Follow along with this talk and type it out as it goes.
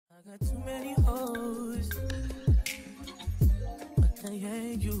got too many hoes, but they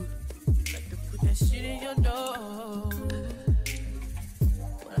ain't you. Like to put that shit in your nose,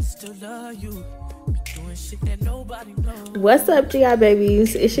 but I still love you. Doing shit that nobody knows. What's up, GI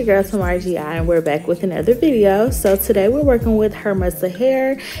babies? It's your girl Tamara GI, and we're back with another video. So today we're working with Hermosa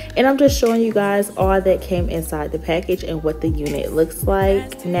hair, and I'm just showing you guys all that came inside the package and what the unit looks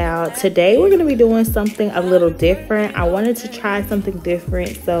like. Now today we're going to be doing something a little different. I wanted to try something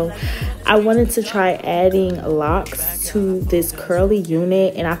different, so I wanted to try adding locks to this curly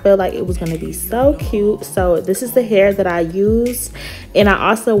unit, and I felt like it was going to be so cute. So this is the hair that I used, and I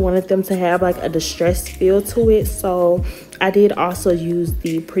also wanted them to have like a distressed feel to it, so I did also use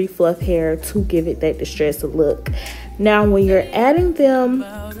the pre-fluff hair to give it that distressed look. Now when you're adding them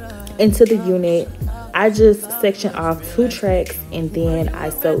into the unit, I just section off 2 tracks and then I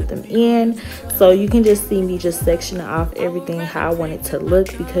sewed them in. So you can just see me just sectioning off everything how I want it to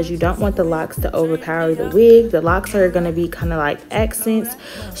look, because you don't want the locks to overpower the wig. The locks are going to be kind of like accents.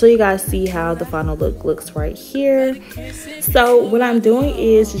 So you guys see how the final look looks right here. So what I'm doing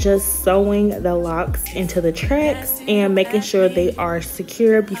is just sewing the locks into the tracks and making sure they are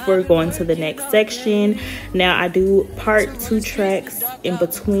secure before going to the next section. Now I do part 2 tracks in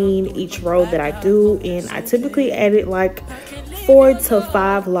between each row that I do, and I typically edit like 4 to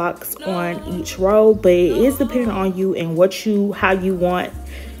 5 locks on each row, but it is depending on you and how you want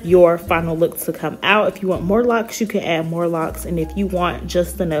your final look to come out. If you want more locks, you can add more locks, and if you want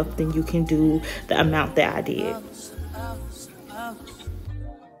just enough, then you can do the amount that I did.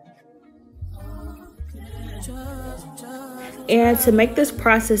 And to make this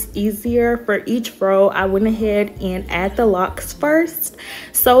process easier for each row, I went ahead and add the locks first,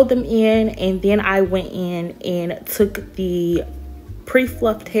 sewed them in, and then I went in and took the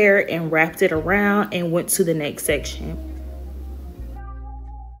pre-fluffed hair and wrapped it around and went to the next section.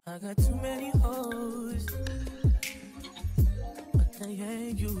 I got too many hoes, but they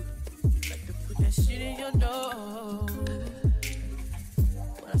ain't you. Like to put that shit in your nose,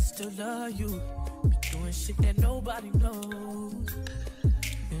 but I still love you. Doing shit that nobody knows.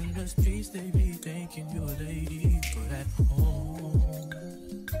 In the streets they be thinking you're a lady, but at home,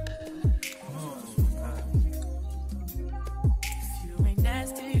 if you ain't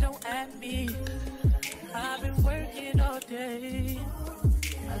nasty, don't at me. I've been working all day.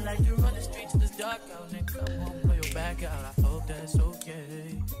 I like to run the streets till it's dark out and come home, blow your back out. I hope that's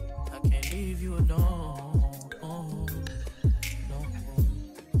okay. I can't leave you alone. No.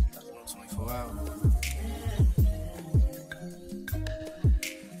 24 hours.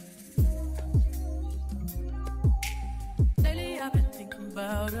 I've been thinking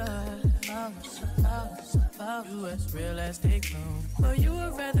about us, about you as real as they come. But you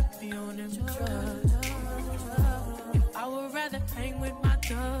would rather be on them drugs. I would rather hang with my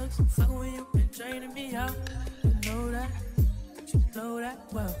thugs. Fuck when you been draining me out. You know that, you know that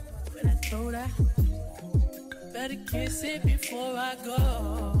well. When I throw that, better kiss it before I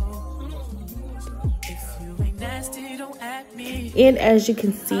go. Nasty, don't at me. And as you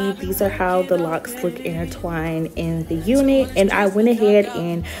can see, these are how the locks look intertwined in the unit, and I went ahead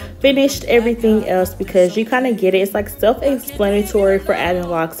and finished everything else because you kind of get it. It's like self-explanatory for adding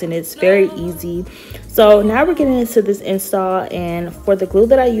locks, and it's very easy. So now we're getting into this install, and for the glue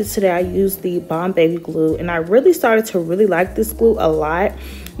that I used today, I used the Bomb Baby glue, and I really started to like this glue a lot.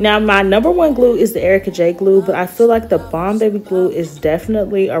 Now my #1 glue is the Erica J glue, but I feel like the Bomb Baby glue is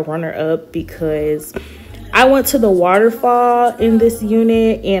definitely a runner-up because I went to the waterfall in this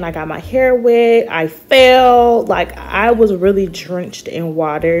unit and I got my hair wet. I fell, like I was really drenched in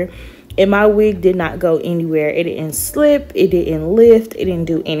water, and my wig did not go anywhere. It didn't slip, it didn't lift, it didn't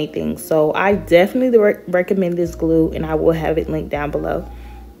do anything. So I definitely recommend this glue, and I will have it linked down below.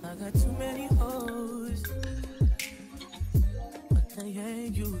 I got too many hoes, but they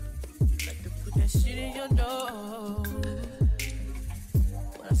ain't you. Like to put that shit in your nose,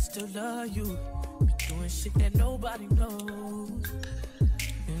 but I still love you. Doing shit that nobody knows.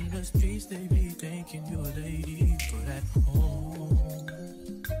 In the streets they be thinking you're a lady, but at home,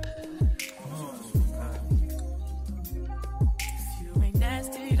 if you ain't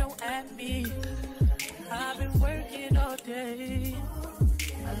nasty, don't at me. I've been working all day.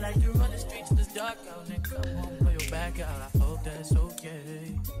 I like to run the streets till it's dark out and come home, blow your back out. I hope that's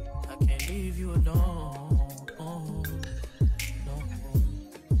okay. I can't leave you alone. No.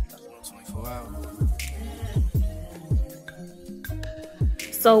 24 hours.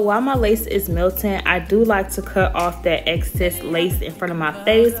 So while my lace is melting, I do like to cut off that excess lace in front of my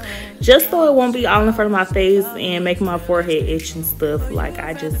face, just so it won't be all in front of my face and make my forehead itch and stuff. Like,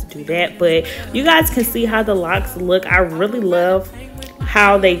 I just do that. But you guys can see how the locks look. I really love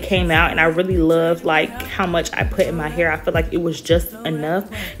how they came out, and I really love like how much I put in my hair. I feel like it was just enough.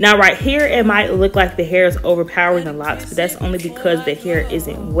 Now right here it might look like the hair is overpowering the locks, but that's only because the hair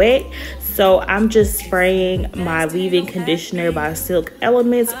isn't wet. So I'm just spraying my leave-in conditioner by Silk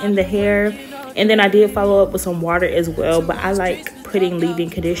Elements in the hair, and then I did follow up with some water as well. But I like putting leave-in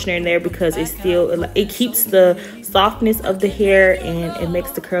conditioner in there because it keeps the softness of the hair, and it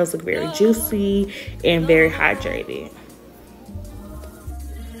makes the curls look very juicy and very hydrated.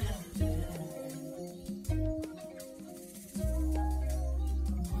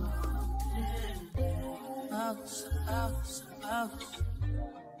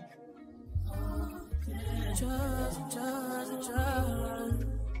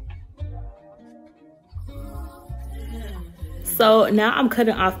 So now I'm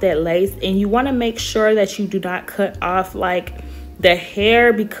cutting off that lace, and you want to make sure that you do not cut off like the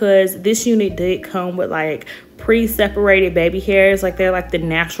hair, because this unit did come with like pre-separated baby hairs, like they're like the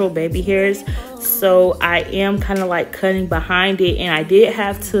natural baby hairs. So I am kind of like cutting behind it, and I did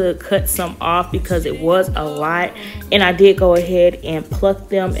have to cut some off because it was a lot, and I did go ahead and pluck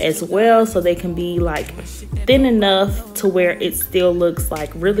them as well so they can be like thin enough to where it still looks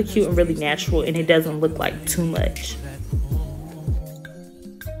like really cute and really natural, and it doesn't look like too much.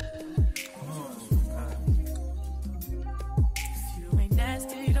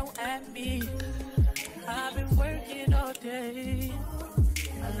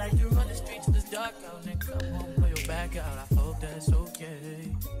 I like to run the streets till it's dark out and come home, pull your back out. I hope that's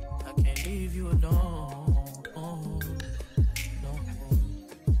okay. I can't leave you alone. No.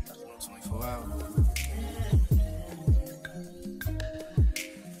 24 hours.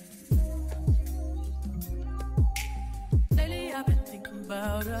 Lately I've been thinking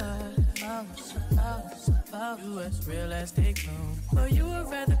about us, about you as real as they come. But you would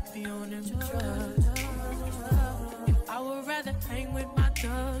rather be on them drugs. I would rather hang with my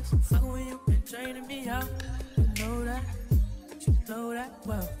thugs. Fuck when you been draining me out. You know that, you know that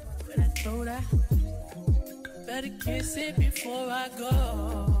well. But I throw that. Better kiss it before I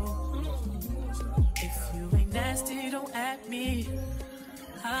go. If you ain't nasty, don't at me.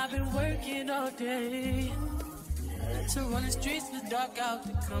 I've been working all day to run the streets in the dark out,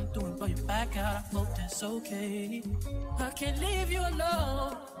 to come through and blow your back out. I hope that's okay. I can't leave you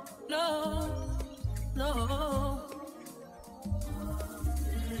alone. No.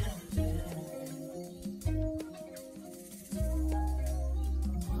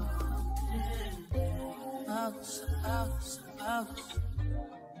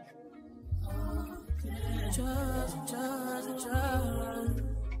 Just.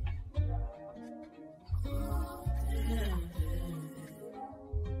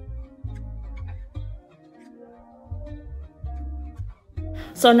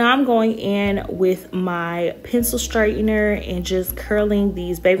 So now I'm going in with my pencil straightener and just curling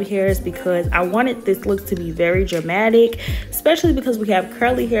these baby hairs, because I wanted this look to be very dramatic, especially because we have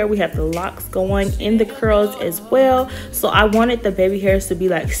curly hair, we have the locks going in the curls as well. So I wanted the baby hairs to be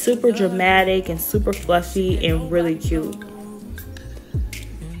like super dramatic and super fluffy and really cute.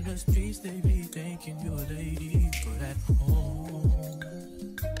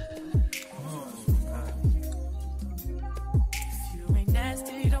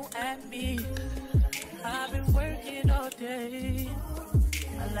 I've been working all day.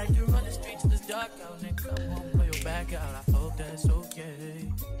 I like to run the streets till it's dark out and come home, pull your back out. I hope that's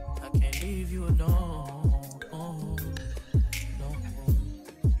okay. I can't leave you alone. No.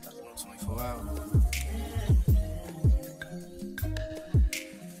 24 hours.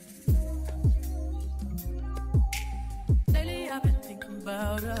 Lately I've been thinking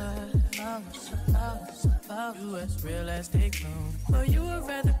about us, about you as real as they come. But you would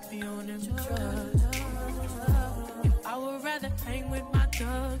rather be on them drugs. I would rather hang with my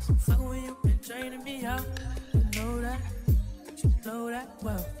thugs. Fuck when you been draining me out. You know that, you know that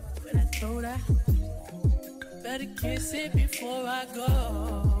well. But I throw that. Better kiss it before I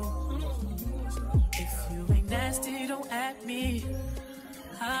go. If you ain't nasty, don't at me.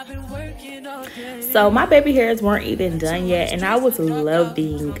 I've been working all day. So my baby hairs weren't even done yet, and I was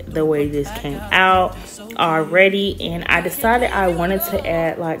loving the way this came out already, and I decided I wanted to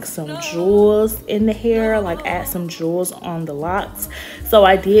add like some jewels in the hair, like add some jewels on the locks. So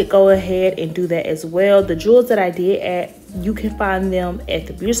I did go ahead and do that as well. The jewels that I did add, you can find them at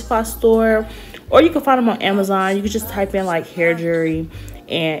the beauty supply store, or you can find them on Amazon. You can just type in like hair jewelry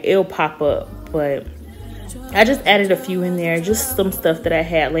and it'll pop up. But I just added a few in there, just some stuff that I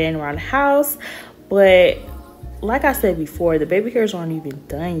had laying around the house. But like I said before, the baby hairs aren't even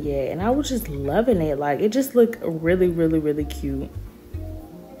done yet, and I was just loving it. Like, it just looked really, really, really cute.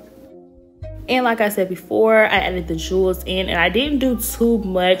 And like I said before, I added the jewels in, and I didn't do too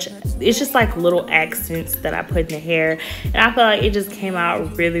much. It's just like little accents that I put in the hair, and I feel like it just came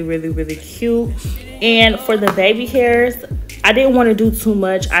out really, really, really cute. And for the baby hairs, I didn't want to do too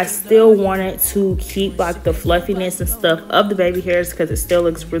much. I still wanted to keep like the fluffiness and stuff of the baby hairs because it still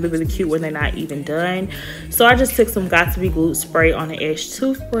looks really, really cute when they're not even done. So I just took some Got To Be Glued spray on the edge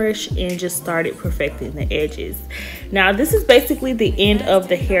toothbrush and just started perfecting the edges. Now this is basically the end of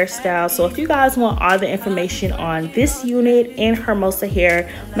the hairstyle. So if you guys want all the information on this unit and Hermosa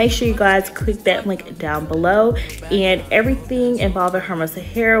hair, make sure you guys click that link down below, and everything involving Hermosa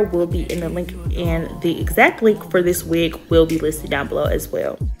hair will be in the link, and the exact link for this wig will be listed down below as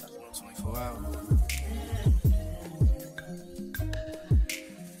well.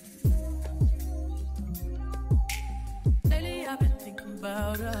 Lately I've been thinking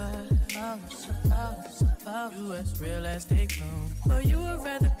about you as real as they come, but you would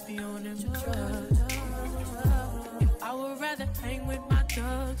rather be on them drugs. I would rather hang with my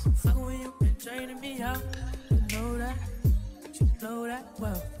thugs. Fuck when you been draining me out. You know that, you know that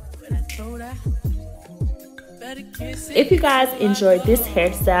well. But I know that. If you guys enjoyed this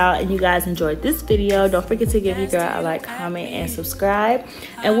hairstyle and you guys enjoyed this video, don't forget to give your girl a like, comment, and subscribe.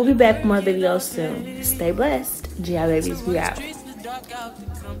 And we'll be back with more videos soon. Stay blessed. GI babies, we out.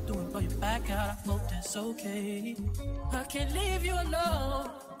 I can't leave you alone.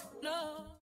 No.